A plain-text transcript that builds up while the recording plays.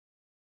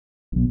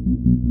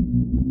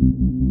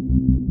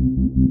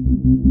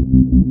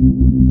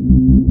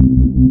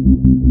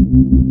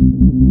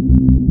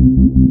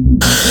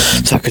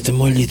Так, это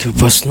молитва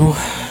по сну.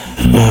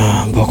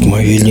 Бог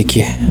мой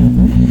великий,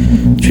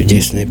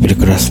 чудесный,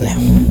 прекрасный.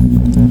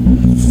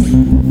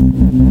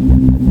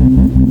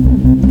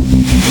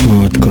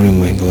 Открой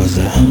мои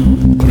глаза,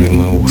 открой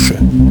мои уши.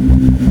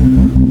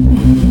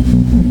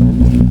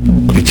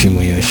 Включи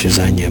мое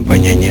осязание,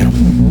 обоняние,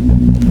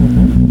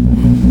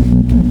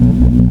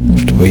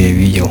 чтобы я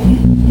видел,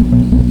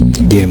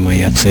 где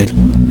моя цель,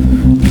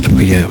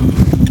 чтобы я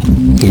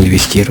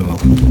инвестировал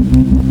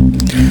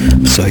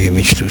в свою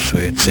мечту, в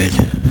свою цель.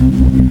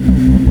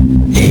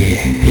 И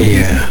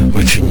я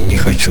очень не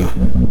хочу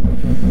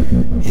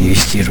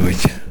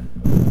инвестировать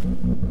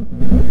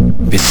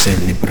в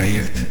бесцельный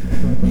проект,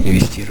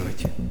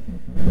 инвестировать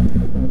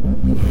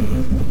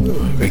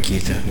в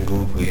какие-то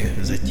глупые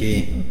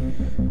затеи,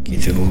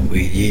 какие-то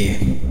глупые идеи,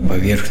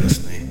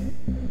 поверхностные.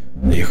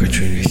 Но я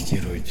хочу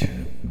инвестировать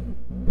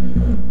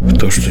в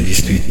то, что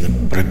действительно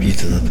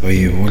пропитано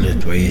Твоей волей,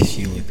 Твоей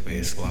силой,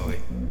 Твоей славой,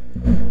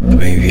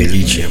 Твоим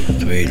величием,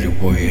 Твоей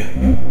любовью.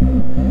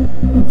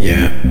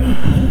 Я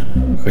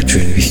хочу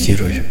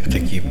инвестировать в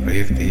такие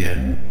проекты. Я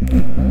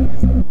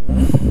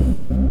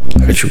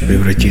хочу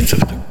превратиться в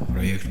такой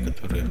проект,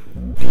 который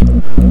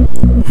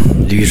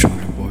движим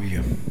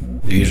любовью,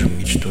 движим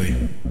мечтой,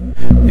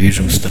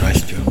 движим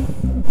страстью.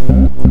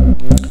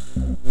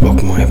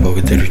 Бог мой, я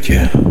благодарю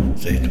Тебя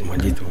за эту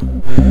молитву,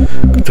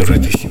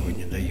 которую Ты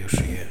сегодня даешь.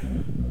 И я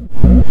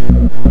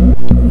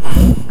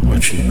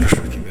очень прошу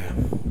Тебя,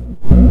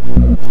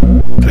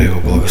 Твоего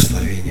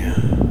благословения,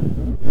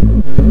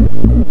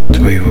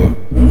 Твоего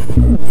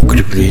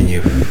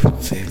укрепления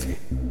в цели,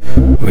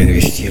 в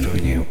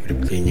инвестировании,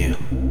 укрепления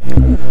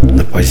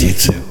на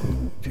позициях,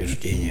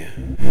 утверждения.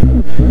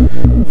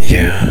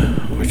 Я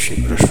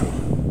очень прошу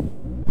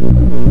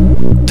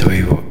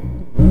Твоего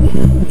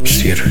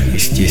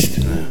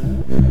сверхъестественного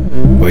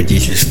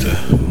водительства,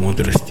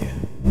 мудрости,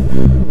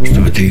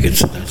 чтобы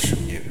двигаться дальше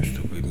мне,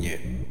 чтобы мне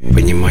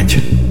понимать,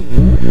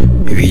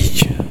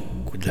 видеть,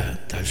 куда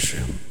дальше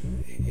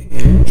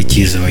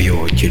идти,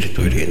 завоевывать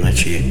территорию.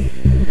 Иначе,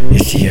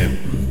 если я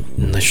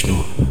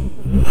начну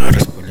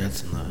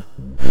распыляться на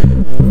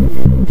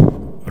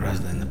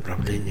разные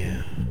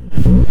направления,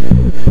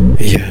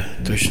 я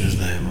точно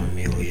знаю, мой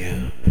милый, я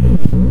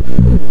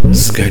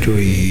сгорю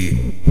и,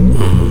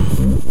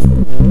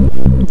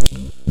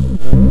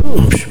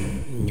 в общем,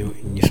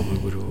 не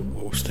смогу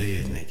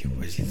устоять на этих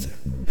позициях.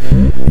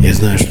 Я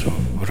знаю, что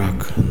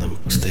враг нам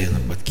постоянно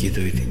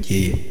подкидывает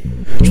идеи,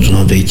 что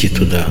надо идти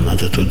туда,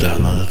 надо туда,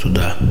 надо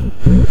туда.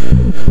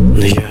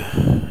 Но я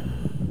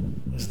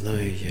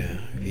знаю, я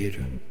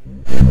верю,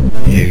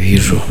 я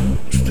вижу,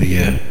 что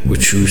я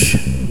учусь,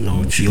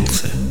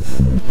 научился.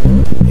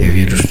 Я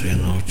верю, что я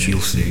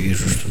научился, и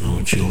вижу, что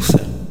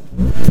научился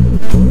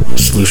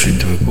слышать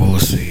Твой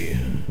голос и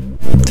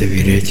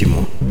доверять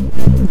Ему.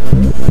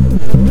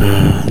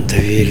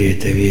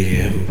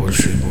 Доверие,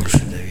 больше и больше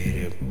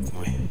доверия, Бог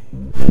мой.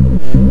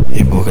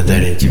 Я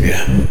благодарен Тебе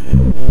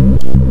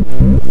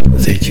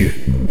за эти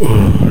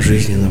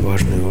жизненно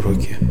важные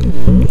уроки.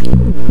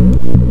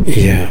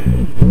 Я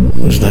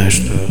знаю,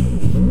 что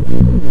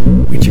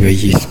у Тебя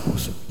есть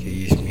способ, у Тебя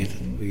есть метод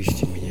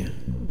вывести меня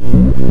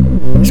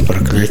из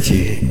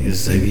проклятий,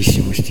 из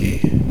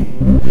зависимостей,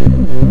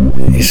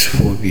 из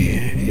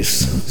фобии,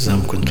 из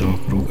замкнутого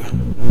круга.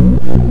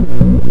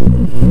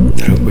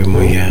 Дорогой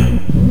мой, я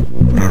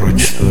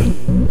пророчествую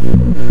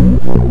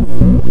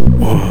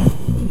о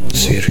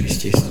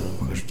сверхъестественном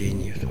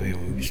вхождении в Твоем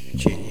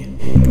обеспечении.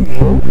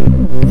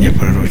 Я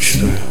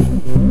пророчествую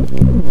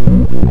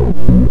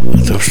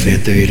о том, что я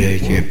доверяю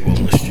Тебе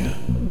полностью.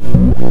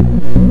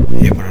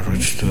 Я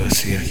пророчествую о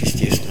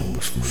сверхъестественном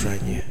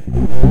послушании.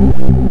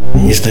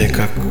 Я не знаю,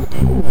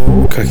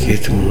 как я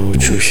этому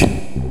научусь,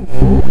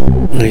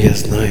 но я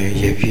знаю,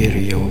 я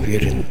верю, я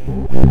уверен.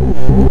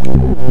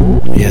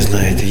 Я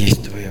знаю, это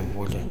есть Твоя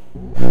воля,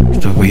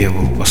 чтобы я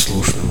был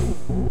послушным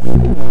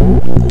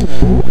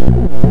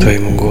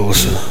Твоему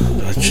голосу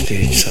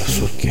 24 часа в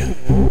сутки.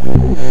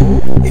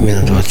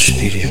 Именно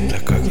 24,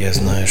 так как я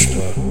знаю,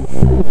 что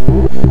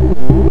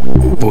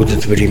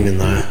будут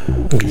времена,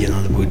 где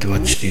надо будет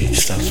 24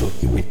 часа в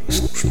сутки быть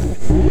послушными.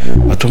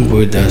 Потом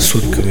будет, да,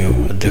 сутками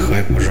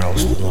отдыхай,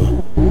 пожалуйста,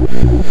 но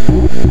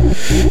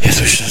я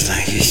точно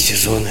знаю, есть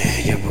сезоны,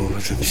 я был в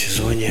этом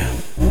сезоне,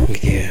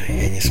 где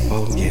я не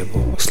спал, где я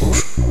был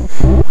послушен.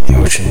 Я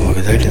очень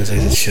благодарен за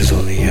этот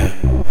сезон, и я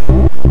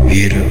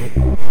верю,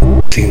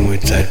 Ты, мой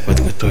царь,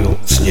 подготовил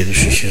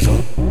следующий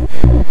сезон,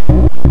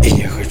 и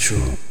я хочу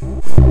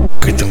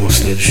к этому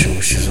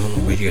следующему сезону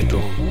быть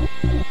готовым,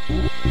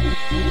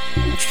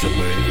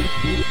 чтобы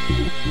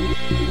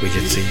быть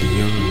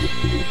отсоединенным.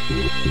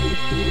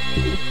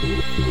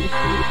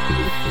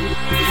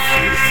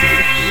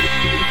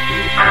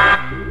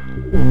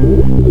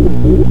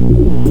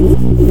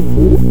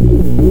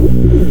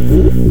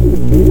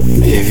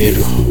 Я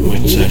верю, мой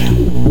царь,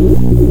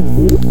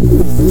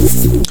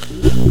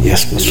 я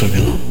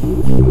способен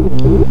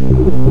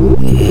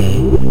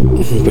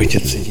быть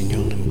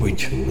отсоединенным,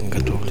 быть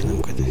подготовленным.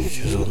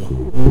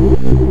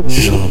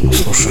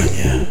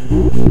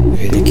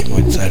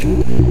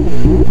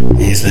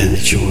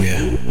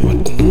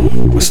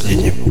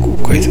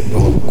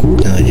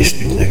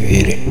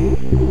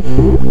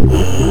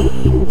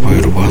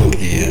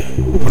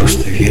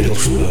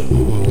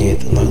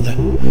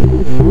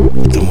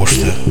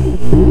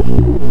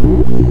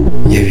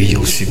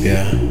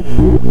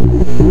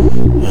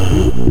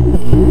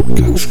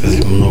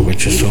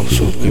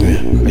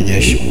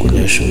 спящим,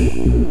 гулящим,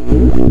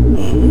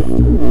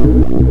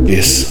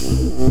 без...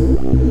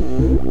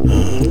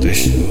 То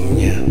есть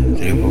мне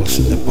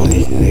требовался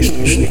дополнительный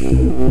источник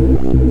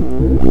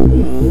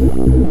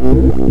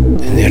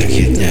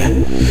энергии для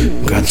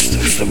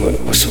гаджетов, чтобы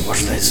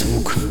высвобождать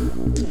звук.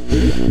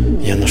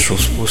 Я нашел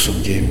способ,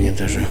 где мне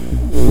даже,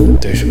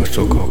 то есть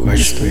высокого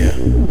качества, я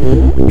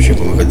вообще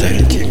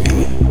благодарен тебе,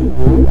 милый.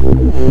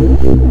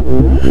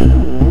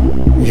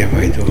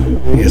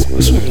 Я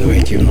способен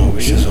войти в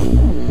новый сезон,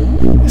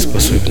 я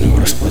способен его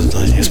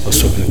распознать, я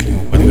способен к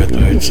нему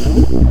подготовиться.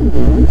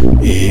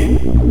 И,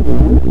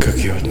 как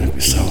я вот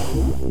написал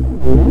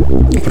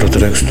про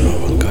трек, что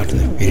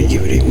авангардный, впереди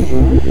времени,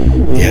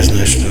 я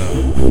знаю, что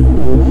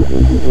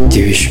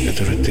те вещи,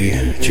 которые ты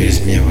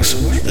через меня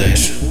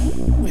высвобождаешь,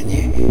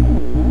 они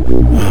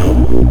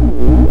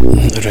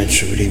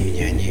раньше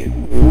времени, они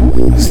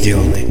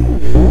сделаны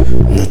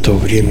на то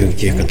время,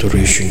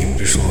 которое еще не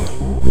пришло.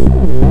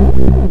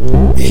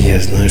 И я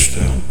знаю, что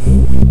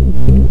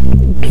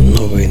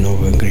новое и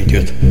новое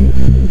грядет,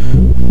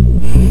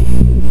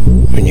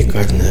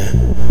 уникальное,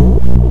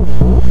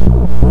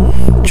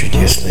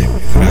 чудесное,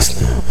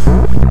 прекрасное.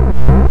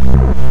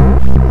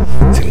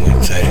 Ты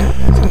мой царь,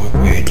 ты мой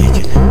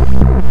повелитель,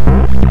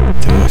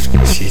 ты мой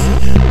спаситель,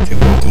 ты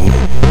Бог мой,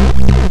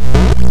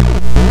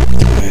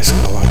 ты моя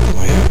скала, ты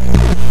моя.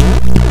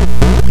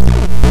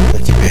 На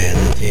тебя я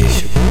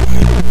надеюсь и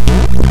уповаю.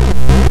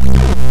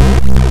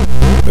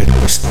 Будь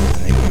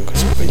прославлен имя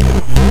Господне,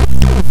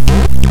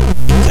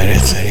 царя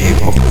царей,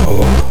 Бог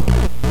Богов.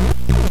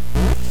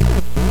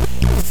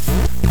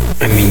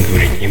 Аминь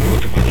говорить не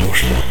буду, потому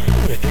что